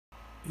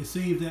it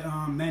seems that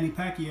Manny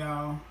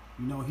Pacquiao,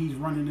 he's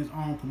running his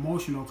own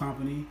promotional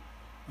company.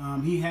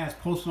 He has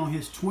posted on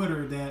his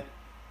Twitter that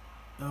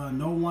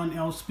no one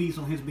else speaks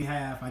on his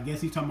behalf. I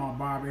guess he's talking about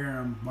Bob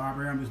Arum. Bob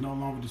Arum is no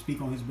longer to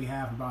speak on his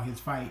behalf about his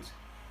fights.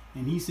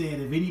 And he said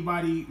if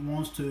anybody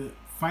wants to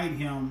fight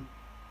him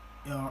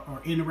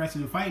or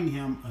interested in fighting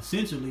him,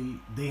 essentially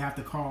they have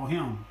to call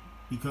him,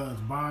 because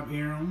Bob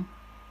Arum,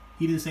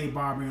 he didn't say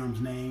Bob Arum's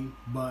name,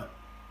 but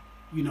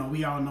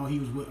we all know he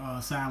was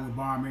signed with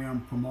Bob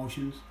Arum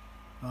Promotions,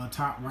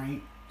 Top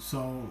Rank.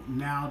 So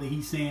now that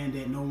he's saying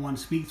that no one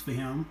speaks for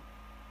him,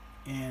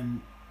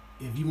 and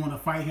if you want to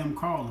fight him,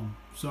 call him.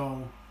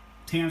 So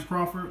Terrence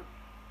Crawford,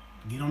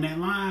 get on that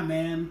line,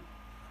 man.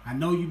 I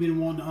know you've been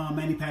wanting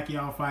Manny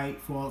Pacquiao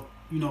fight for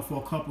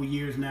a couple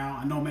years now.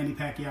 I know Manny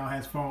Pacquiao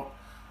has fought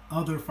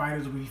other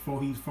fighters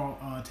before he's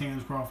fought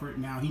Terrence Crawford.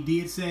 Now he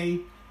did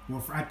say,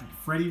 well,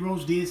 Freddie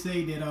Roach did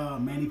say that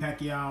Manny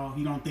Pacquiao,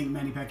 he don't think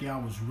Manny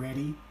Pacquiao was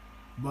ready.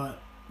 But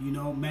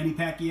Manny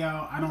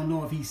Pacquiao, I don't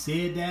know if he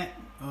said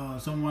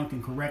that. Someone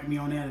can correct me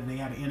on that if they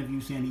had an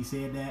interview saying he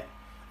said that.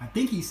 I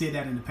think he said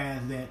that in the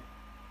past, that,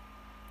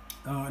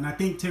 and I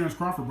think Terrence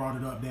Crawford brought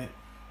it up, that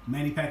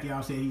Manny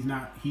Pacquiao said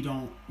he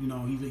don't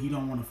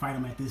want to fight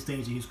him at this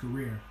stage of his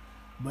career.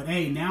 But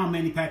hey, now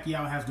Manny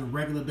Pacquiao has the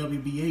regular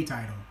WBA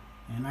title,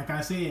 and like I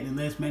said,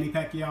 unless Manny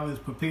Pacquiao is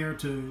prepared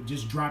to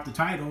just drop the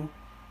title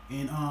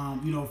and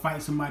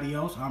fight somebody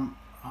else, I'm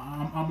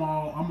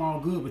all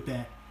good with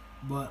that.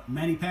 But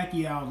Manny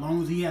Pacquiao, as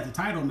long as he has a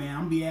title, man,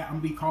 I'm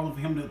be calling for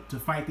him to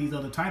fight these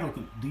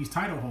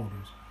title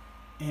holders.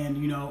 And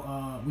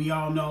we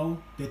all know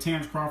that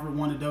Terrence Crawford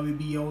won the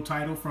WBO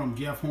title from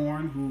Jeff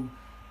Horn, who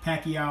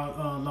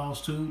Pacquiao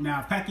lost to. Now,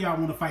 if Pacquiao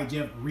want to fight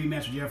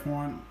rematch with Jeff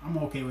Horn, I'm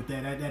okay with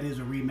that. That is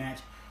a rematch.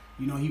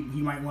 He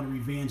might want to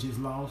revenge his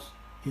loss,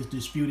 his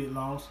disputed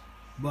loss.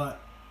 But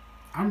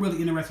I'm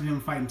really interested in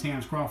him fighting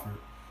Terrence Crawford.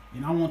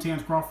 And I want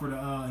Terrence Crawford,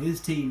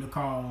 his team, to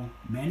call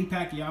Manny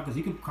Pacquiao, because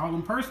he can call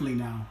him personally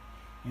now,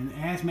 and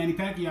ask Manny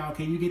Pacquiao,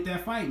 can you get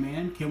that fight,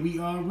 man? Can we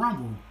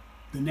rumble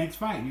the next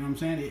fight? You know what I'm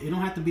saying? It don't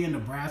have to be in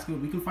Nebraska.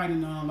 We can fight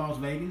in Las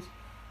Vegas.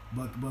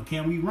 But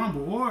can we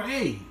rumble? Or,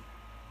 hey,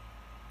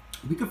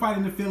 we can fight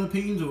in the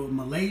Philippines or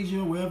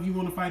Malaysia, wherever you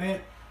want to fight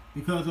at.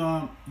 Because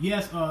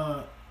yes,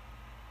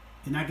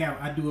 and I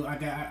got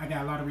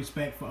a lot of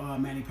respect for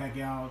Manny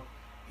Pacquiao.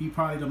 He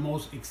probably the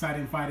most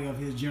exciting fighter of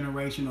his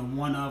generation, or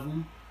one of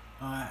them.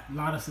 A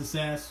lot of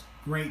success,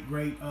 great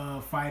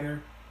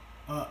fighter.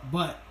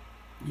 But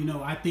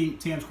I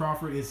think Terrence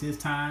Crawford is his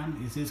time,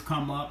 is his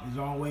come up, is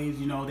always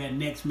that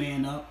next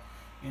man up.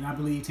 And I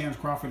believe Terrence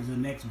Crawford is the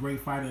next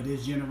great fighter of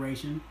this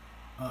generation.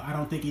 I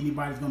don't think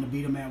anybody's going to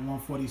beat him at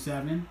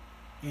 147.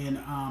 And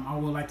I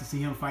would like to see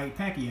him fight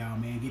Pacquiao,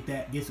 man.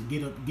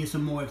 Get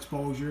some more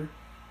exposure,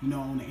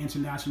 on the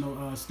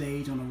international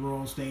stage, on the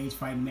world stage,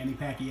 fighting Manny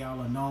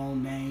Pacquiao, a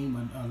known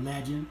name, a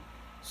legend.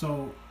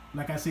 So,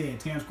 like I said,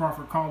 Terrence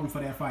Crawford, called him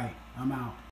for that fight. I'm out.